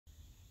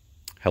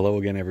Hello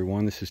again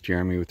everyone, this is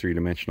Jeremy with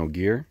 3Dimensional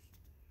Gear,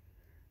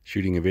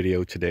 shooting a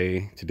video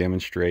today to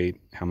demonstrate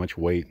how much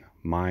weight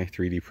my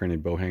 3D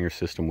printed bow hanger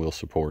system will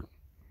support.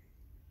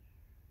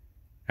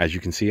 As you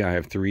can see, I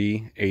have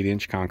three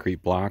 8-inch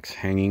concrete blocks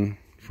hanging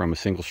from a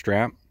single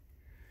strap.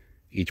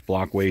 Each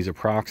block weighs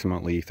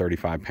approximately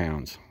 35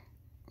 pounds.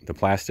 The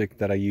plastic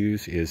that I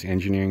use is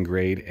engineering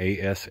grade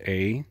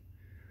ASA,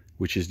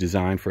 which is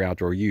designed for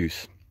outdoor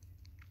use.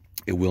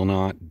 It will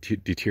not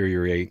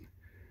deteriorate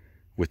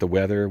with the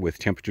weather, with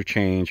temperature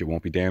change. It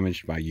won't be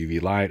damaged by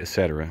UV light,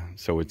 etc.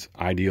 So it's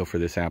ideal for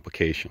this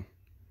application.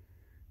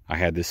 I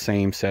had this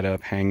same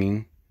setup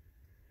hanging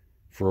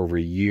for over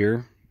a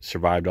year,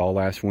 survived all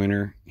last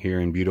winter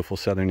here in beautiful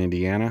southern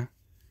Indiana.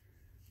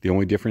 The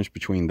only difference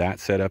between that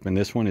setup and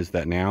this one is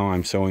that now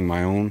I'm sewing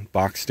my own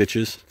box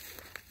stitches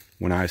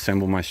when I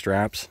assemble my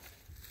straps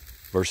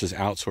versus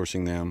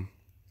outsourcing them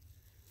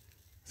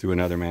through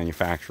another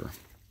manufacturer.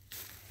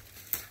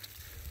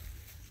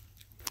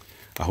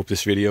 I hope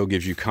this video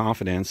gives you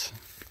confidence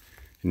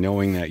in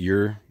knowing that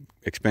your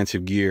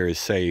expensive gear is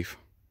safe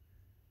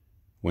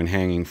when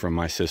hanging from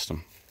my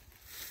system.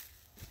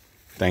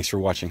 Thanks for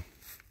watching.